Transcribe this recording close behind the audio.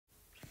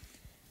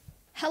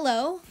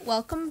Hello,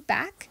 welcome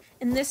back.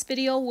 In this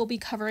video, we'll be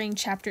covering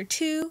Chapter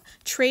 2,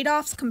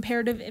 Trade-offs,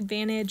 Comparative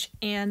Advantage,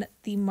 and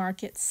the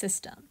Market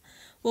System.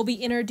 We'll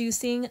be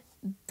introducing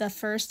the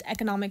first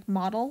economic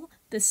model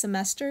this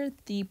semester,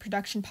 the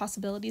Production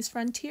Possibilities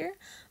Frontier.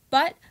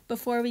 But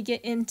before we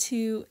get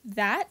into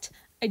that,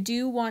 I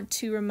do want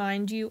to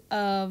remind you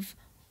of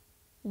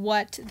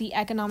what the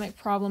economic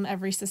problem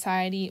every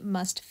society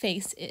must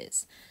face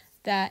is.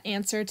 The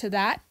answer to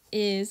that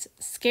is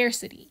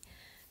scarcity.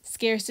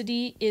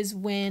 Scarcity is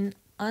when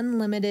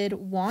unlimited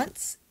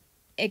wants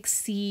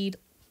exceed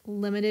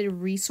limited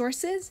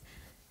resources.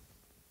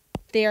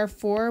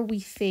 Therefore,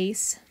 we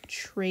face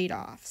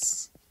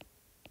trade-offs.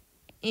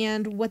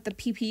 And what the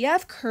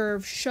PPF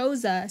curve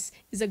shows us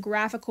is a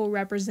graphical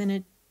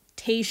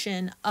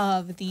representation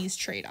of these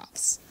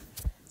trade-offs.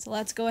 So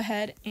let's go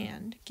ahead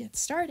and get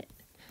started.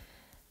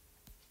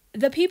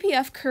 The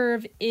PPF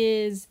curve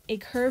is a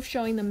curve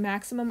showing the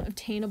maximum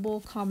obtainable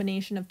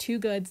combination of two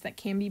goods that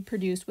can be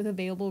produced with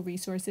available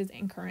resources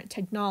and current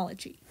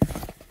technology.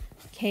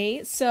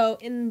 Okay, so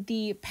in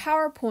the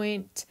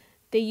PowerPoint,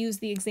 they use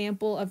the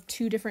example of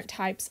two different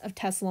types of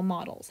Tesla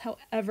models.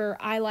 However,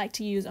 I like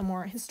to use a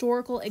more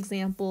historical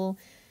example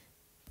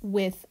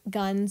with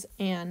guns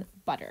and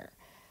butter.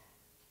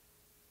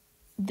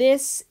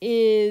 This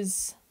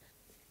is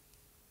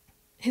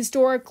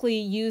historically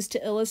used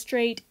to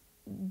illustrate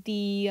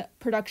the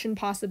production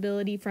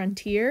possibility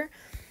frontier.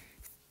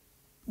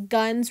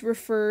 Guns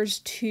refers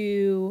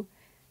to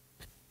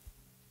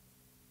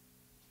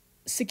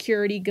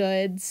security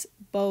goods,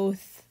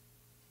 both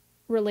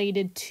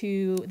related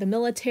to the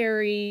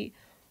military,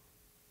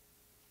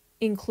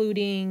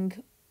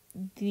 including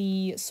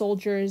the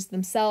soldiers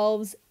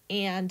themselves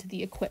and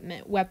the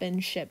equipment,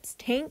 weapons, ships,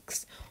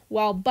 tanks,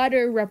 while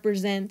butter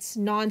represents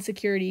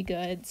non-security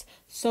goods,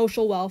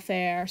 social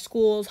welfare,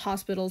 schools,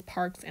 hospitals,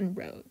 parks, and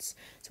roads.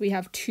 So we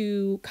have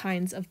two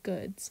kinds of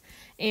goods.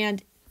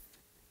 And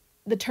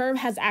the term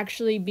has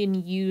actually been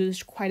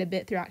used quite a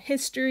bit throughout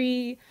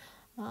history.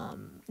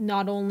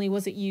 Not only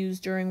was it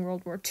used during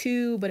World War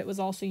II, but it was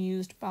also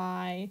used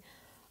by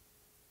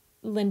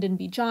Lyndon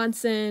B.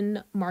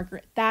 Johnson,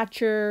 Margaret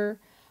Thatcher.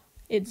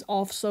 It's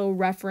also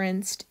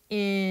referenced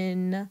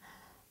in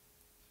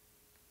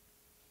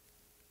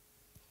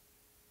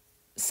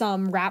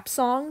some rap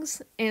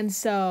songs, and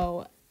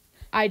so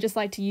I just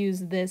like to use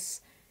this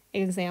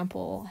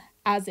example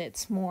as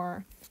it's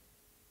more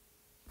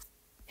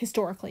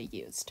historically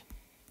used.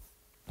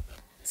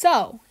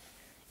 So,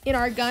 in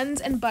our guns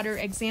and butter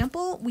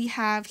example, we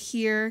have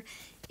here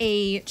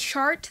a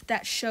chart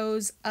that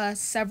shows us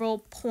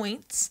several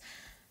points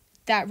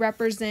that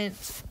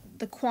represent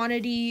the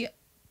quantity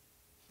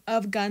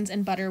of guns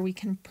and butter we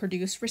can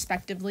produce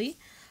respectively.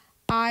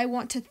 I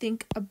want to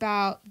think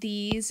about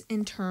these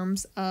in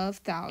terms of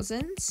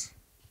thousands.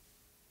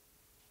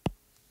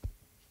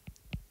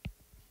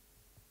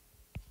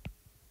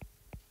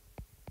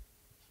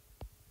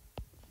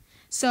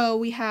 So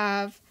we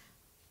have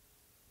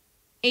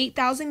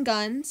 8,000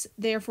 guns,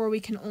 therefore we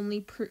can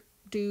only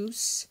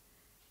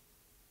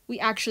we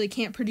actually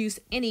can't produce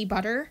any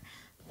butter,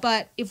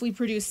 but if we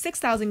produce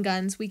 6,000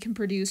 guns, we can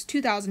produce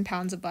 2,000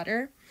 pounds of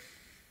butter.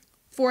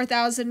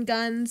 4,000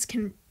 guns,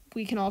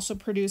 we can also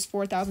produce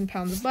 4,000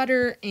 pounds of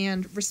butter,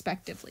 and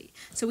respectively.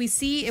 So we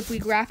see if we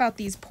graph out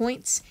these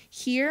points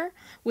here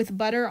with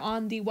butter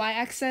on the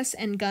y-axis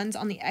and guns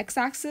on the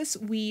x-axis,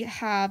 we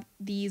have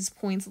these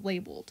points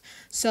labeled.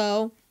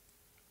 So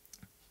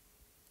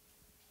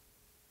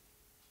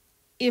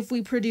if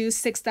we produce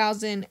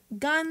 6,000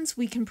 guns,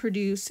 we can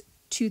produce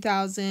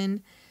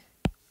 2,000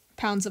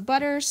 pounds of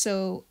butter.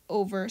 So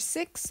over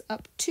 6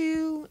 up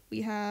 2,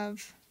 we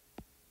have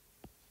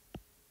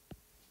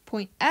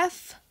point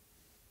F.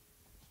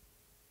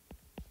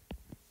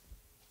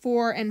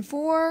 4 and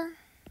 4,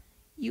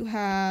 you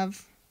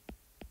have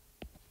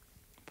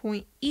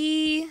point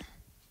E.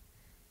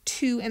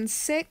 2 and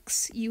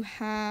 6, you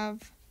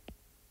have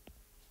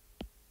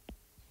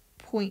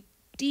point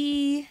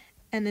D.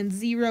 And then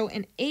 0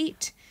 and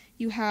 8,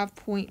 you have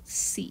point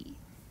C.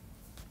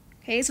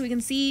 Okay, so we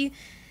can see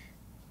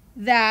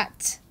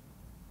that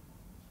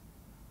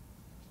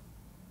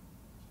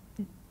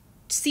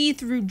C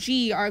through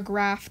G are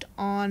graphed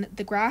on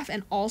the graph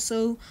and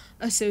also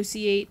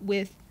associate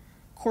with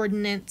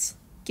coordinates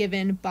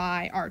given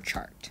by our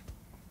chart.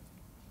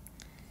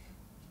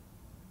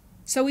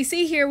 So we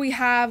see here we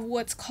have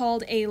what's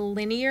called a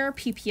linear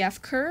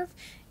PPF curve.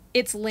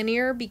 It's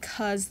linear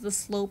because the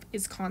slope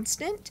is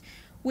constant,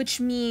 which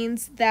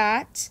means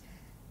that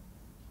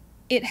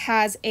it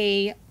has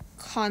a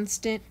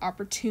constant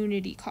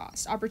opportunity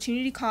cost.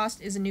 Opportunity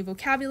cost is a new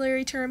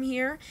vocabulary term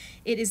here.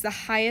 It is the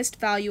highest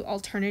value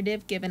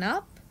alternative given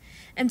up.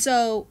 And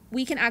so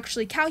we can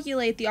actually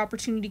calculate the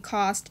opportunity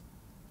cost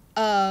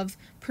of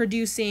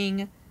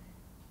producing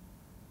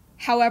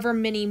however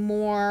many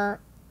more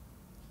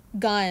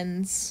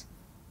guns,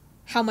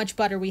 how much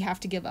butter we have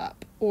to give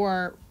up,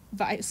 or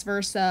vice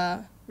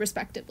versa,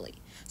 respectively.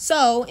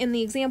 So in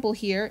the example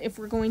here, if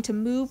we're going to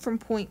move from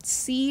point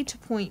C to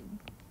point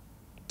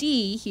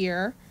D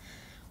here,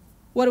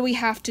 what do we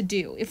have to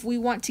do? If we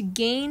want to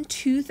gain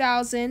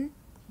 2,000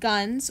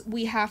 guns,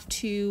 we have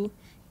to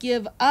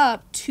give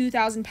up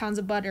 2,000 pounds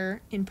of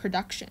butter in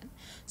production.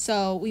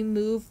 So we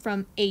move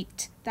from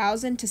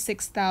 8,000 to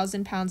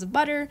 6,000 pounds of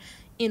butter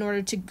in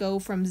order to go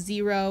from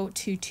 0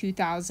 to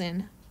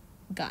 2,000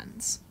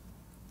 guns.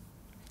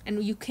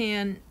 And you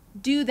can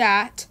do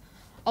that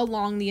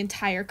along the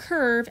entire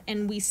curve,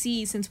 and we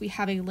see, since we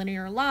have a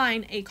linear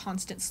line, a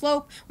constant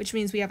slope, which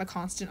means we have a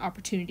constant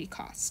opportunity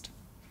cost.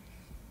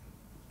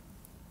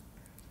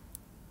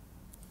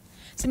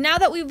 So now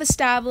that we've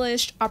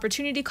established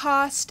opportunity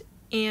cost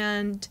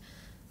and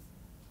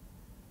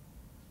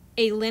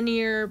a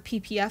linear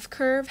PPF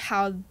curve,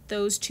 how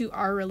those two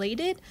are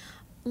related,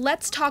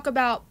 let's talk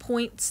about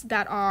points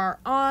that are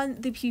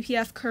on the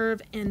PPF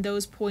curve and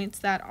those points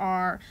that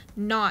are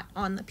not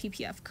on the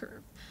PPF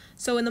curve.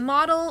 So in the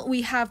model,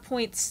 we have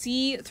points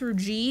C through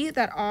G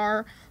that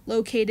are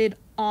located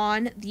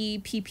on the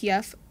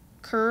PPF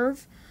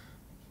curve,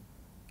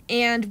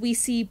 and we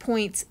see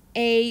points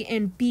A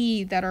and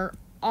B that are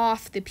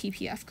off the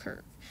PPF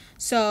curve.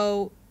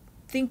 So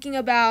thinking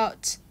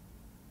about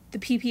the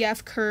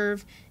PPF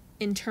curve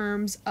in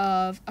terms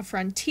of a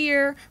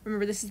frontier,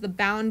 remember this is the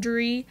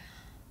boundary,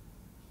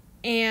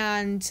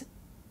 and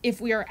if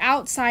we are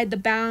outside the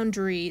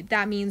boundary,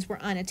 that means we're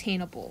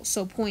unattainable.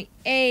 So point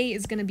A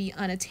is going to be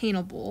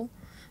unattainable,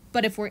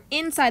 but if we're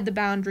inside the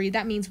boundary,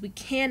 that means we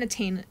can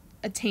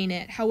attain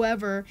it.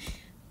 However,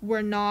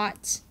 we're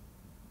not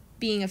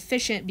being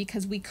efficient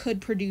because we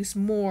could produce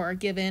more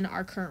given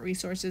our current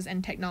resources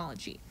and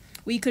technology.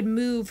 We could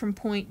move from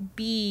point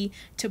B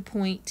to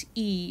point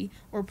E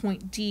or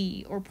point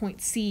D or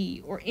point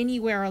C or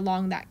anywhere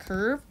along that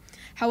curve.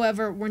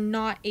 However, we're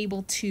not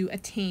able to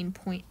attain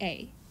point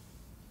A.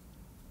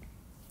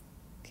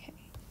 Okay.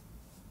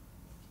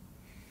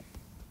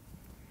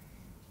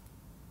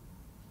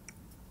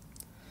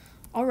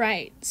 All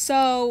right,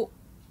 so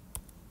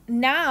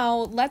now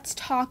let's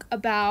talk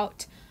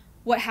about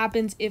what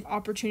happens if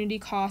opportunity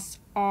costs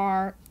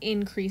are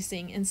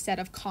increasing instead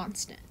of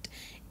constant.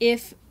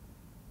 If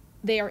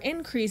they are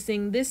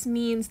increasing, this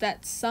means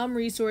that some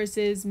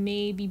resources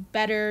may be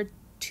better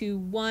to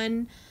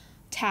one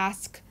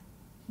task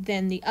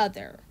than the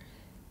other.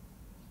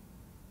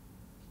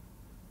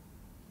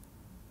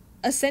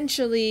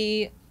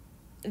 Essentially,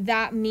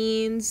 that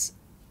means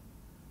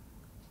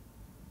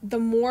the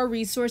more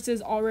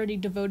resources already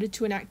devoted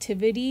to an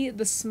activity,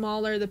 the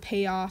smaller the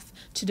payoff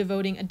to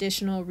devoting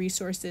additional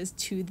resources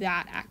to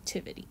that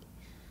activity.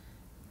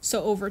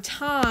 So over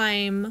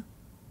time,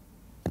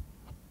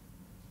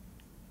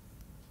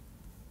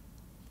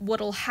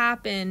 what'll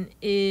happen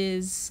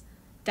is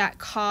that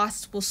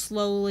cost will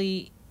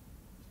slowly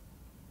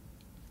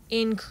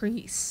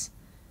increase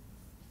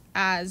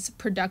as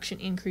production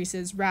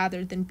increases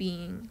rather than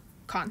being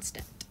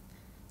constant.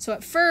 So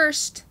at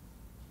first,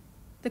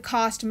 the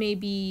cost may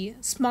be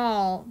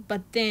small,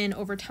 but then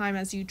over time,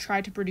 as you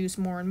try to produce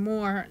more and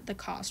more, the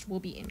cost will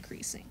be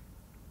increasing.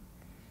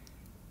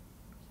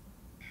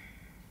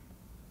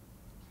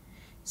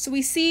 So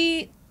we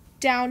see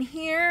down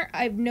here,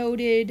 I've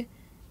noted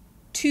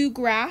two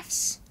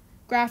graphs,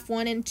 graph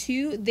 1 and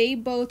 2. They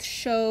both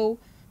show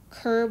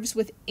curves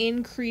with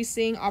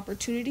increasing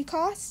opportunity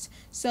costs.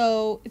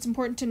 So it's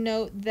important to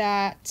note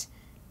that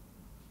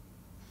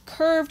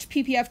curved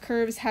PPF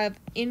curves have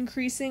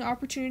increasing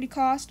opportunity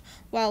cost,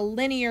 while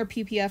linear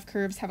PPF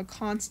curves have a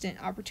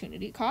constant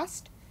opportunity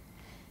cost.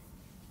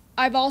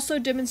 I've also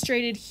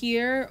demonstrated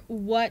here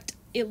what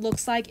it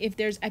looks like if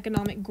there's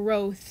economic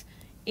growth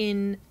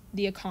in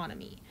the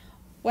economy.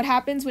 What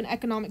happens when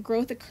economic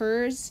growth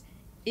occurs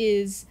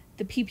is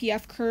the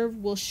PPF curve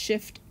will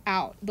shift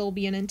out. There'll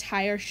be an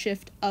entire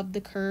shift of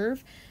the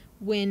curve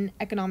when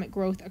economic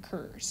growth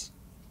occurs.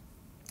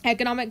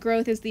 Economic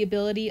growth is the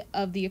ability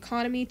of the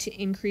economy to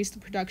increase the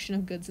production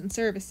of goods and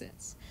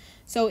services.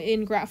 So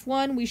in graph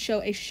 1, we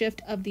show a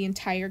shift of the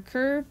entire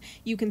curve.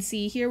 You can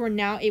see here we're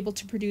now able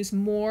to produce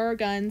more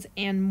guns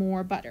and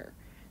more butter.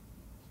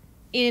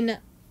 In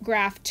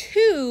graph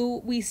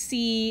 2, we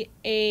see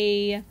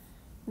a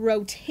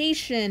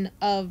rotation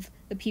of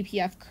the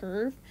PPF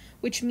curve,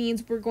 which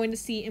means we're going to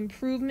see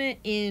improvement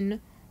in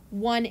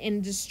one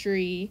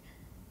industry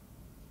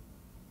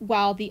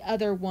while the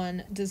other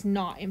one does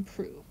not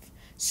improve.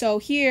 So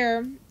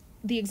here,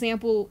 the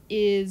example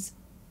is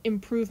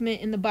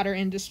improvement in the butter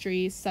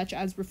industry, such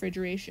as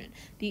refrigeration.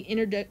 The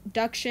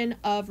introduction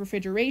of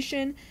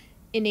refrigeration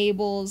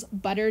enables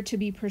butter to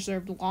be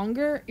preserved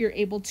longer. You're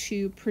able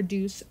to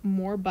produce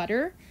more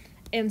butter.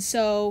 And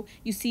so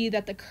you see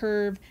that the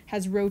curve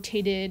has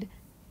rotated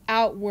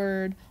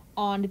outward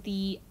on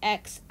the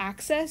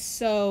x-axis.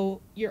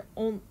 So you're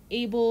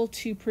able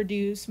to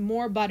produce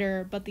more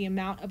butter, but the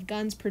amount of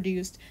guns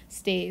produced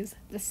stays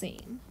the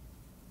same.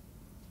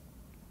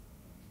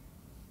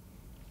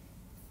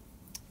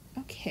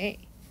 Okay,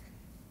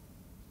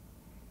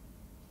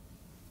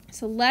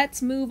 so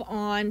let's move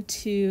on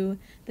to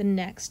the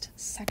next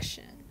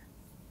section.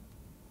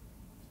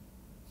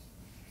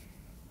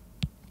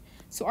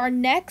 So our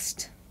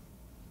next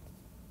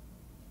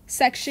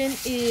section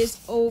is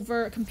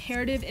over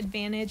comparative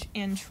advantage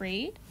and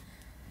trade.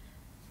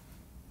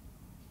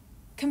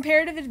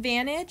 Comparative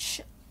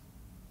advantage,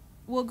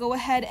 we'll go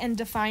ahead and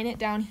define it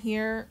down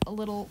here a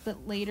little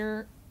bit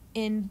later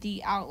in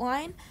the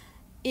outline,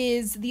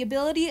 is the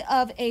ability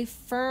of a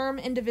firm,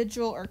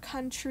 individual, or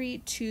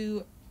country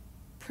to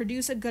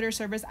produce a good or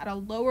service at a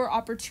lower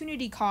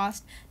opportunity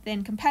cost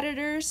than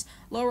competitors.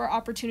 Lower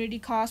opportunity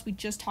cost, we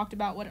just talked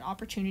about what an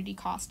opportunity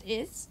cost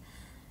is.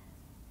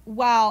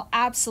 While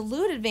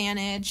absolute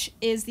advantage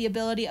is the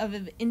ability of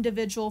an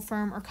individual,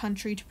 firm, or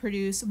country to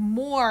produce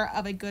more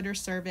of a good or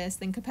service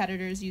than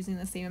competitors using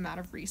the same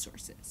amount of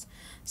resources.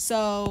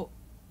 So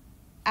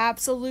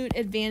absolute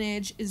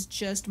advantage is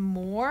just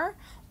more,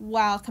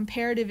 while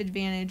comparative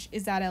advantage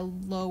is at a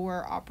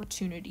lower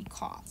opportunity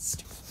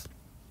cost.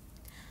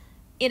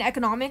 In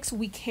economics,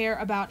 we care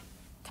about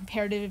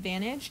comparative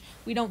advantage.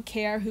 We don't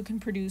care who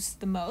can produce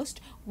the most.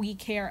 We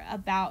care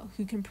about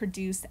who can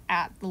produce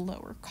at the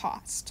lower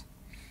cost.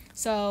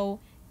 So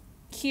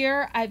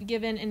here I've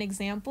given an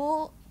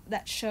example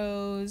that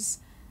shows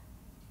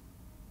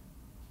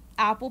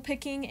apple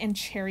picking and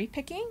cherry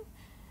picking.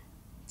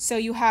 So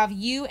you have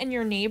you and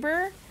your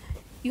neighbor.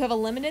 You have a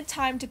limited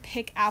time to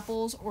pick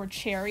apples or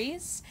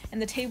cherries,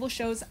 and the table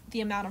shows the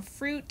amount of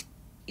fruit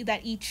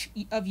that each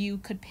of you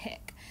could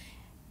pick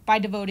by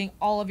devoting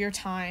all of your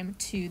time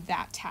to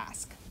that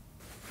task.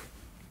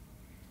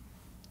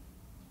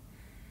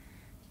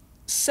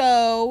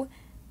 So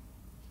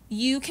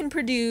you can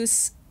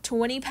produce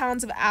 20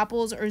 pounds of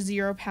apples or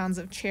 0 pounds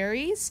of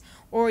cherries,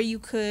 or you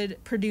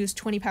could produce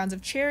 20 pounds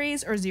of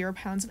cherries or 0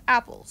 pounds of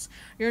apples.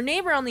 Your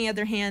neighbor, on the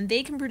other hand,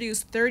 they can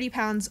produce 30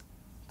 pounds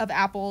of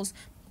apples,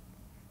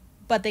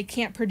 but they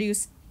can't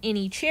produce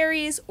any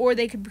cherries, or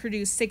they could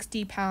produce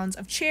 60 pounds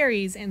of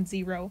cherries and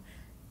 0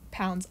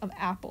 pounds of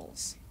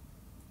apples.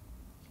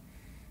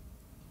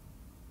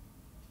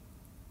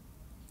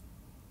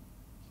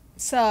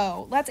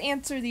 So let's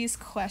answer these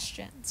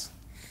questions.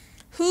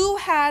 Who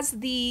has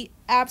the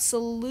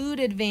absolute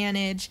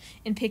advantage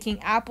in picking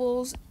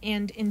apples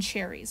and in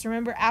cherries?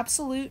 Remember,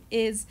 absolute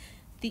is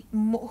the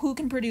who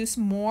can produce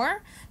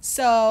more.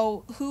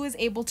 So who is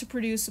able to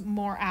produce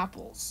more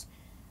apples?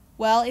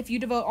 Well, if you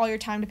devote all your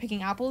time to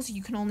picking apples,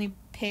 you can only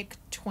pick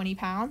 20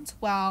 pounds,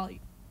 while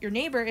your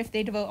neighbor, if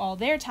they devote all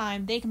their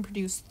time, they can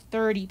produce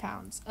 30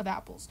 pounds of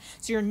apples.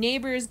 So your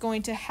neighbor is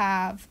going to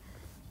have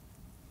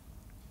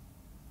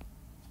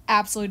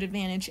absolute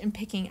advantage in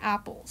picking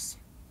apples.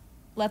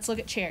 Let's look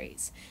at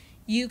cherries.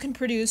 You can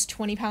produce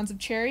 20 pounds of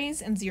cherries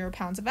and 0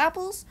 pounds of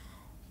apples,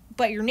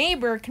 but your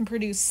neighbor can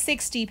produce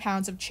 60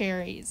 pounds of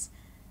cherries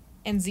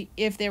and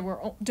if they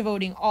were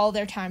devoting all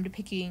their time to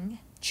picking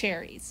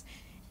cherries,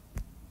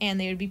 and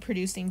they would be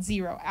producing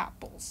 0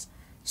 apples.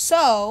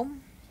 So,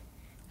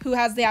 who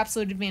has the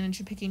absolute advantage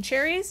in picking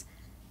cherries?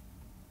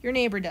 Your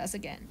neighbor does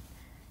again.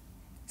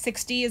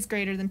 60 is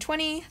greater than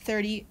 20,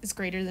 30 is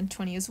greater than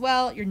 20 as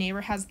well. Your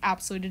neighbor has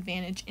absolute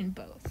advantage in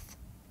both.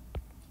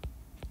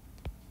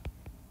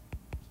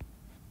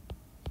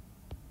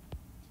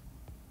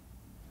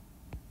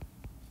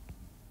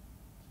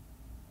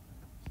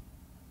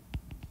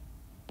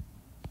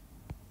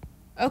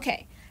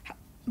 Okay,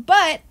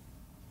 but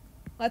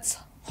let's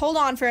hold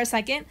on for a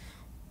second.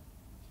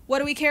 What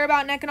do we care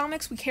about in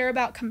economics? We care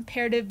about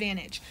comparative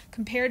advantage.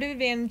 Comparative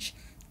advantage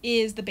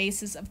is the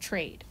basis of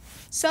trade.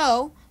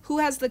 So, who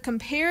has the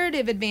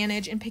comparative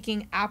advantage in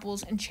picking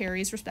apples and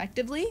cherries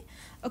respectively?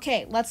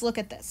 Okay, let's look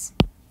at this.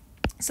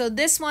 So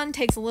this one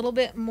takes a little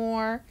bit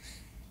more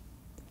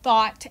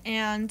thought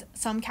and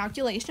some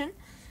calculation.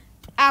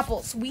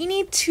 Apples. We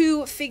need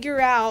to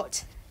figure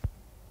out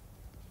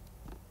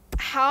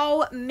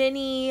how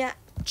many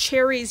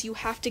cherries you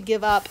have to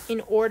give up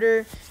in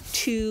order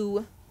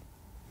to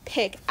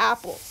pick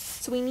apples.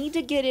 So we need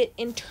to get it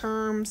in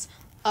terms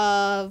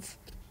of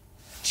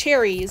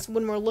cherries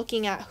when we're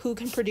looking at who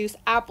can produce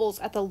apples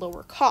at the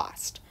lower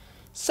cost.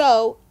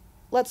 So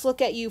let's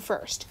look at you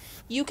first.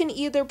 You can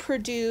either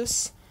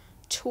produce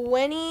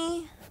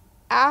 20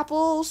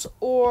 apples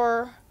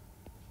or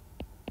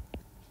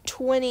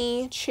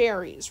 20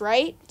 cherries,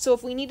 right? So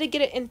if we need to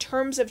get it in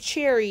terms of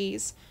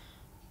cherries,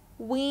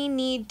 we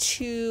need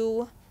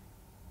to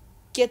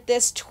get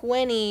this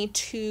 20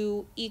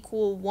 to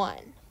equal 1.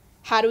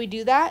 How do we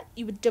do that?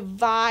 You would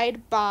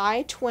divide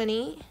by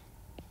 20,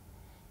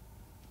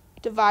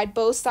 divide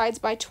both sides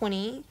by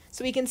 20.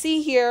 So we can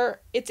see here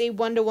it's a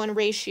 1-to-1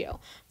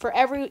 ratio. For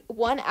every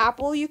 1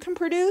 apple you can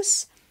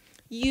produce,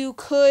 you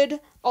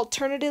could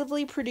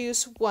alternatively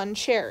produce 1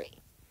 cherry.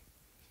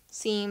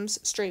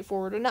 Seems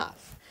straightforward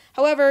enough.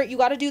 However, you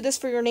got to do this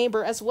for your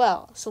neighbor as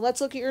well. So let's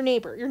look at your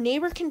neighbor. Your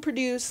neighbor can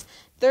produce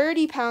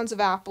 30 pounds of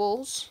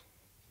apples.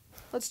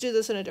 Let's do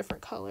this in a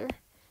different color.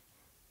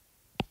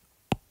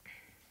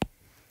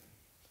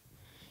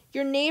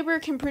 Your neighbor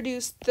can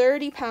produce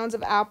 30 pounds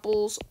of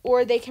apples,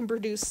 or they can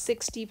produce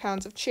 60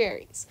 pounds of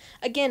cherries.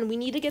 Again, we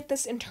need to get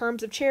this in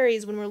terms of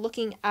cherries when we're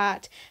looking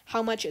at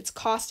how much it's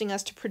costing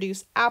us to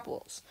produce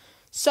apples.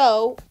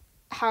 So,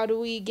 how do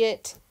we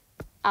get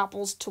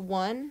apples to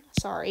 1?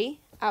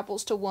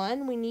 apples to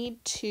 1, we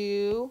need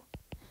to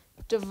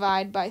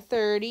divide by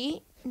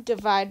 30,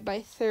 divide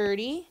by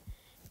 30.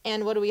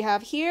 And what do we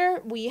have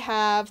here? We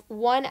have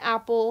 1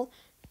 apple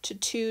to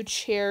 2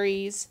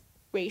 cherries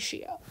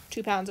ratio,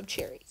 2 pounds of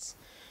cherries.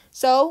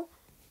 So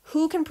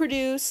who can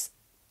produce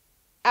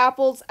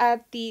apples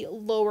at the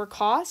lower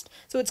cost?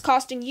 So it's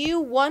costing you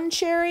 1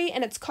 cherry,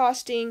 and it's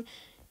costing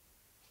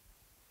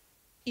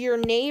your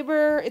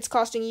neighbor, it's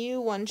costing you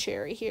 1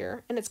 cherry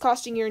here, and it's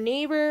costing your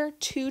neighbor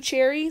 2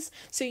 cherries.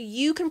 So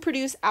you can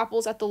produce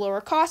apples at the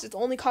lower cost. It's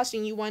only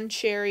costing you 1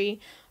 cherry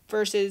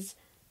versus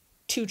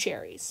 2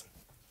 cherries.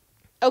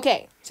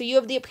 Okay, so you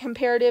have the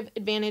comparative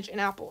advantage in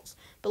apples.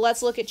 But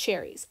let's look at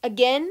cherries.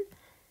 Again,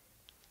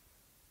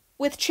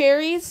 with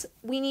cherries,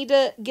 we need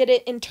to get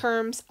it in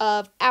terms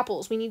of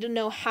apples. We need to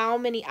know how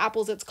many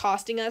apples it's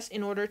costing us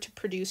in order to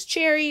produce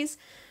cherries.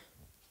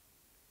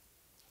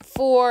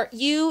 For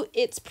you,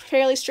 it's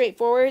fairly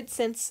straightforward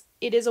since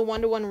it is a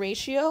 1-to-1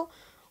 ratio.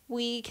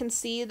 We can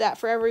see that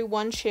for every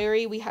 1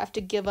 cherry, we have to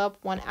give up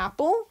 1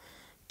 apple.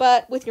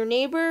 But with your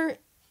neighbor,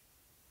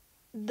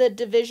 the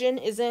division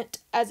isn't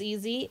as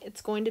easy.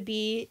 It's going to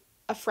be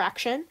a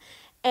fraction.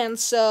 And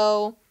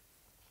so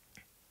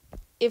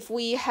if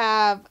we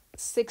have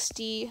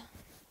 60,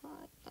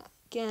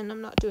 again,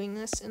 I'm not doing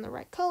this in the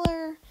right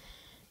color.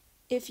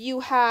 If you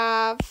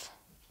have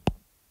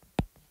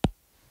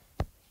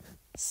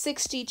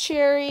 60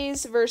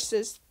 cherries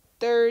versus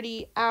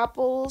 30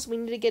 apples, we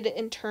need to get it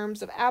in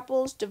terms of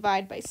apples.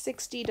 Divide by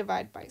 60,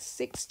 divide by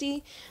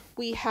 60.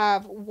 We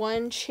have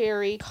 1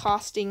 cherry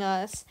costing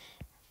us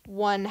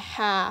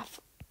 1/2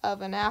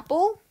 of an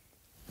apple.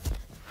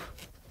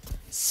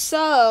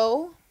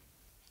 So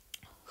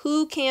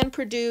who can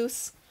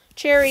produce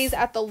cherries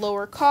at the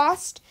lower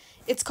cost?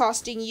 It's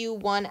costing you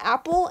 1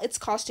 apple. It's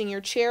costing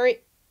your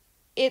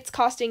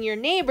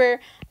neighbor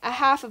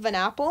 1/2 of an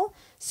apple.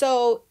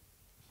 So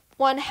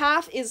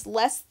 1/2 is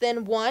less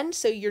than 1,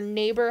 so your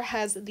neighbor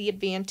has the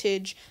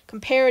advantage,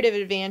 comparative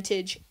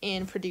advantage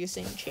in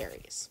producing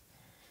cherries.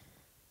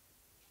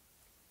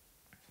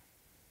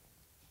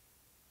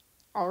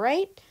 All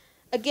right.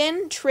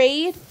 Again,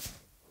 trade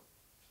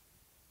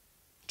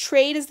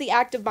is the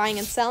act of buying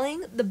and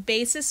selling. The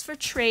basis for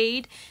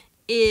trade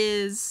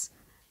is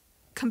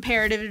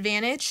comparative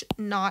advantage,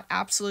 not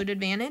absolute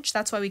advantage.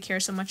 That's why we care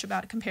so much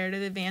about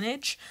comparative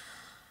advantage.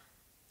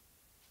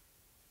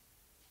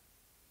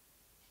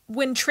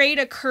 When trade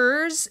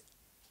occurs,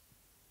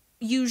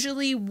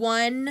 usually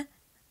one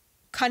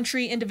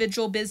country,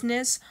 individual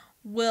business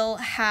will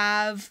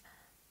have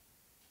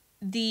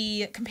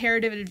the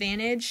comparative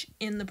advantage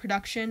in the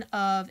production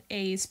of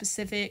a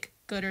specific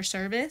good or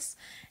service.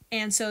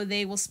 And so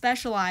they will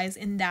specialize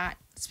in that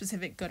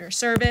specific good or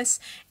service,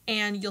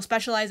 and you'll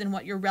specialize in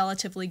what you're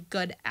relatively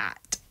good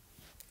at.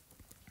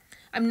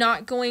 I'm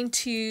not going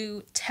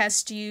to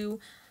test you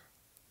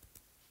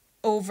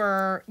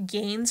over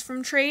gains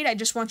from trade. I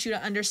just want you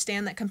to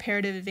understand that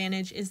comparative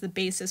advantage is the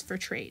basis for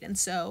trade. And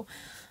so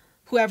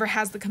whoever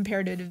has the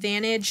comparative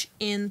advantage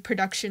in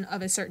production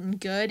of a certain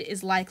good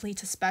is likely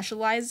to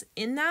specialize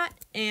in that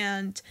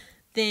and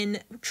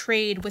then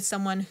trade with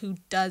someone who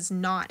does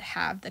not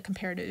have the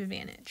comparative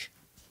advantage.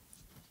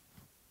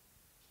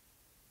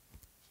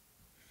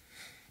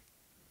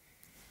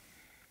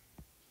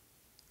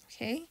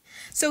 Okay,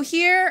 so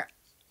here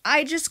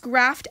I just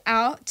graphed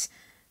out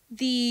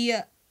the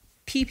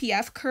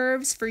PPF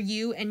curves for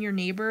you and your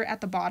neighbor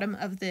at the bottom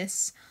of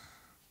this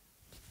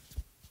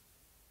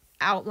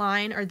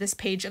outline, or this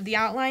page of the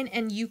outline,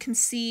 and you can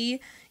see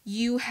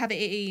you have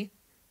a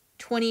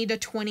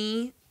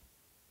 20-to-20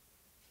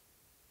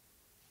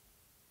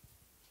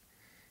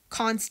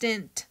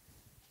 constant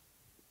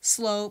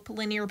slope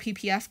linear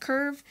PPF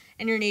curve,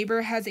 and your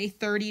neighbor has a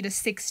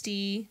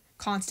 30-to-60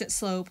 constant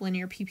slope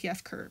linear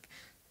PPF curve.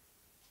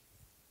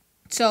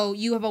 So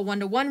you have a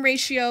 1-to-1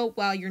 ratio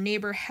while your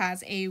neighbor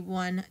has a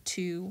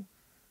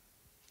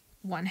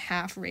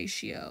 1-to-1/2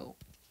 ratio,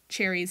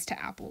 cherries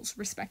to apples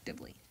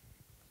respectively.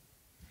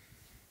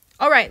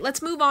 All right,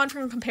 let's move on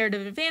from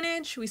comparative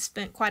advantage. We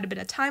spent quite a bit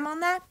of time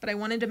on that, but I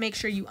wanted to make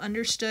sure you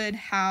understood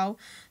how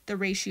the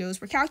ratios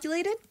were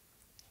calculated.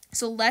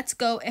 So let's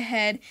go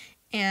ahead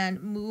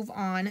and move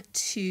on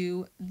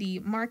to the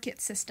market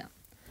system.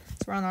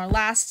 So we're on our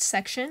last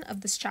section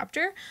of this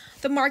chapter.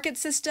 The market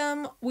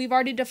system, we've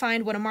already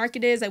defined what a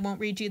market is. I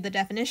won't read you the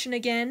definition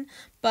again,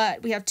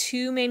 but we have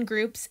 2 main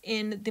groups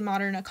in the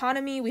modern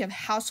economy. We have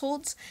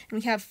households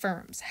and we have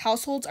firms.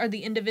 Households are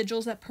the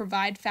individuals that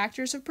provide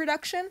factors of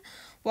production,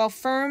 while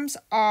firms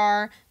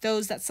are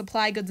those that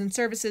supply goods and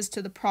services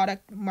to the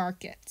product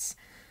markets.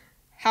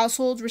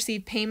 Households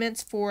receive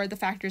payments for the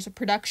factors of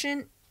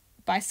production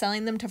by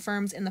selling them to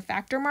firms in the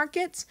factor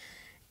markets,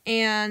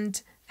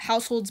 and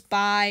households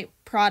buy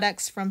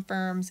products from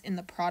firms in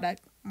the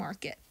product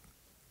market.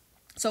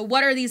 So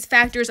what are these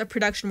factors of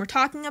production we're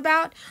talking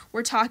about?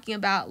 We're talking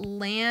about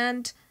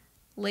land,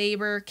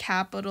 labor,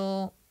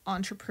 capital,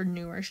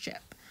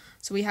 entrepreneurship.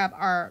 So we have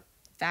our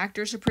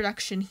factors of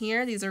production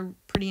here. These are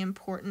pretty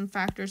important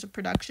factors of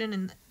production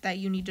and that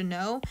you need to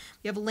know.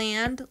 We have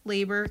land,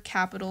 labor,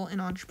 capital,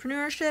 and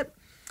entrepreneurship.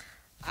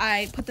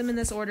 I put them in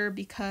this order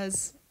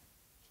because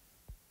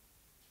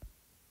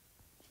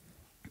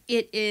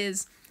it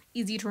is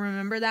easy to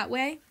remember that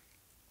way.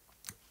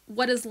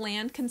 What does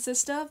land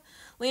consist of?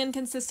 Land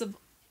consists of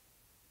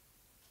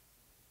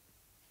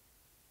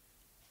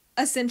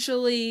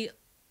essentially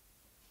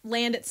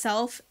land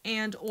itself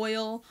and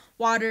oil,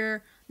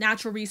 water,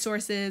 natural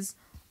resources,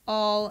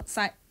 all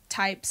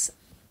types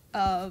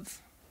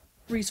of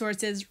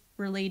resources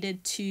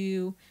related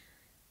to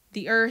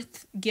the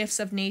earth, gifts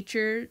of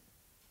nature,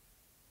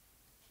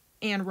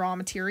 and raw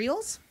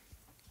materials.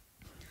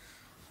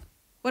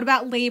 What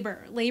about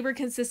labor? Labor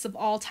consists of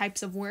all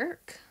types of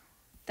work.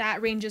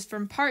 That ranges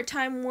from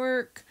part-time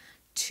work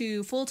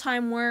to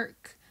full-time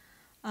work.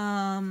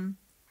 And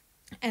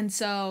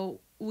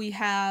so we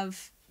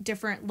have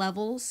different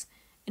levels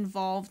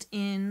involved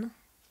in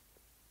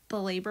the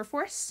labor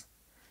force.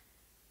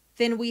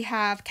 Then we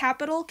have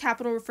capital.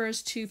 Capital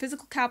refers to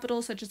physical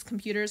capital such as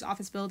computers,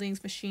 office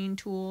buildings, machine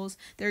tools.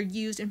 They're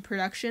used in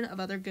production of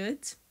other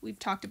goods. We've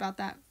talked about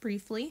that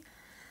briefly.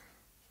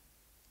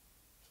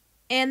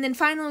 And then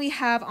finally we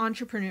have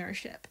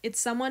entrepreneurship. It's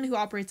someone who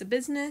operates a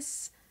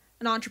business.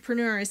 An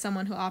entrepreneur is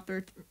someone who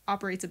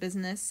operates a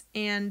business,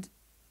 and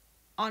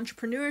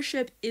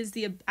entrepreneurship is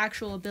the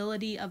actual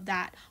ability of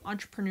that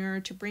entrepreneur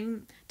to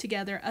bring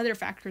together other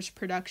factors of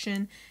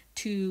production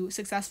to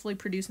successfully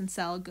produce and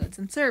sell goods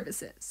and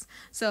services.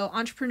 So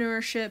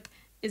entrepreneurship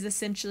is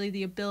essentially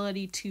the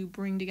ability to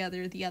bring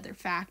together the other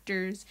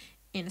factors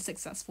in a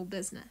successful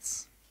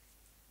business.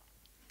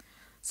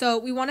 So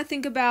we want to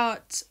think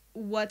about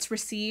what's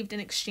received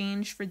in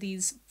exchange for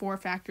these 4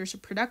 factors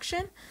of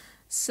production.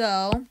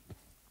 So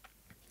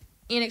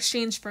in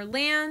exchange for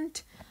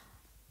land,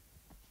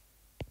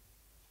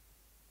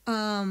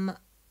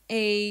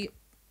 a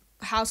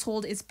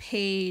household is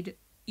paid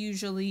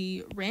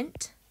usually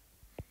rent.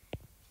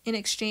 In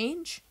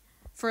exchange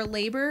for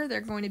labor,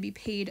 they're going to be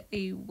paid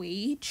a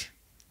wage.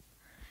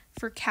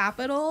 For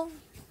capital,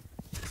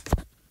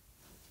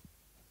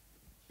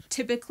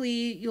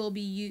 typically you'll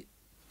be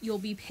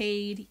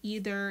paid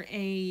either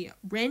a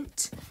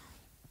rent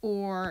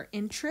or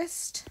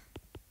interest.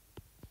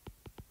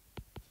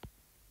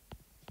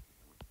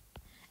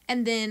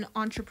 And then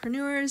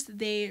entrepreneurs,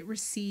 they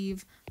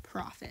receive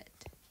profit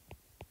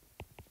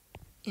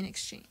in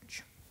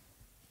exchange.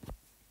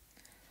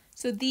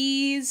 So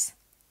these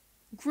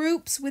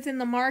groups within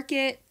the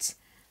market,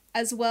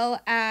 as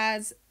well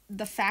as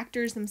the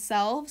factors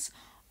themselves,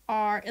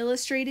 are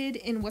illustrated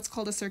in what's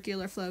called a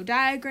circular flow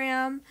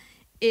diagram.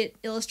 It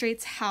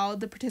illustrates how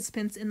the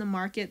participants in the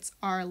markets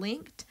are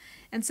linked.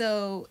 And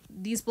so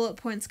these bullet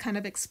points kind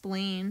of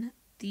explain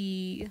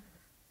the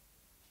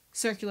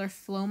circular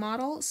flow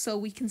model. So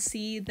we can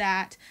see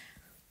that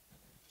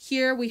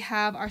here we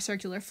have our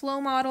circular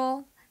flow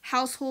model: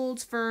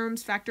 households,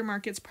 firms, factor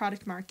markets,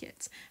 product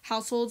markets.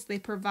 Households, they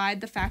provide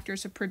the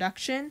factors of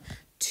production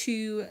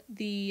to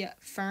the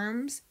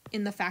firms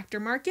in the factor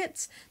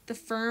markets. The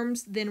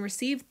firms then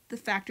receive the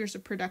factors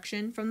of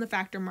production from the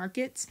factor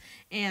markets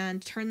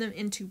and turn them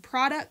into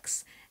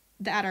products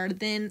that are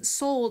then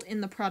sold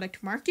in the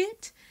product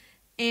market.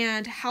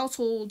 And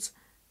households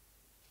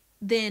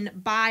then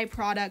buy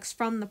products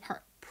from the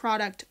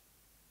product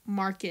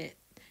market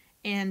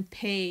and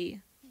pay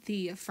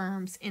the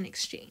firms in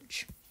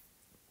exchange.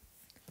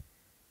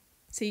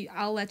 So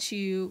I'll let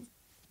you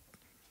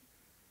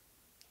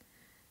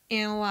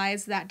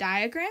analyze that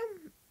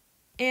diagram.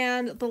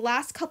 And the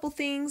last couple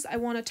things I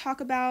want to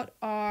talk about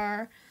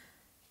are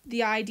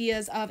the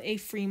ideas of a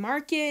free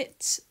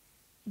market.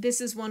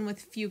 This is one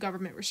with few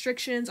government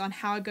restrictions on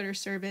how a good or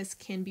service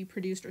can be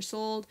produced or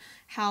sold,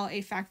 how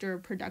a factor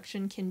of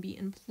production can be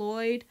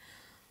employed.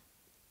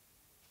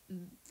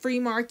 Free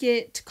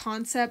market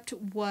concept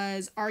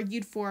was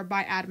argued for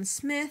by Adam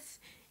Smith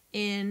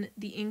in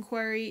the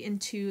inquiry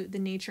into the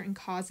nature and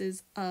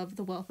causes of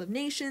the wealth of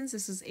nations.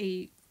 This is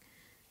a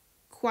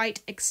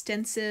quite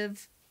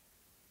extensive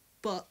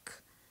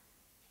book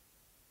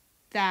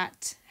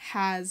that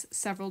has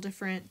several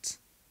different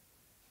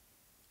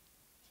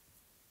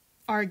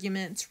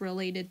arguments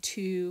related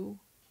to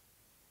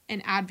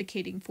and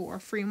advocating for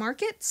free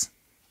markets.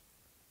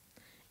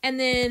 And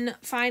then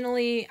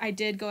finally, I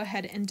did go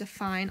ahead and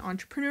define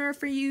entrepreneur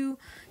for you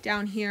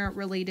down here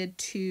related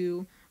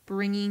to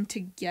bringing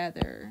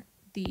together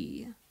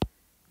the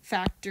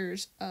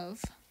factors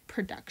of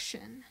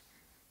production.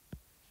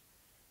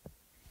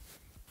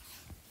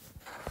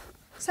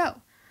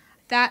 So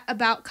that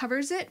about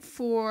covers it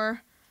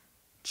for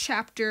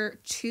chapter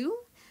 2.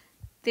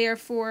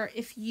 Therefore,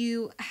 if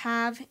you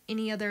have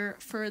any other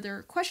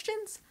further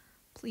questions,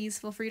 please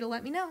feel free to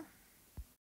let me know.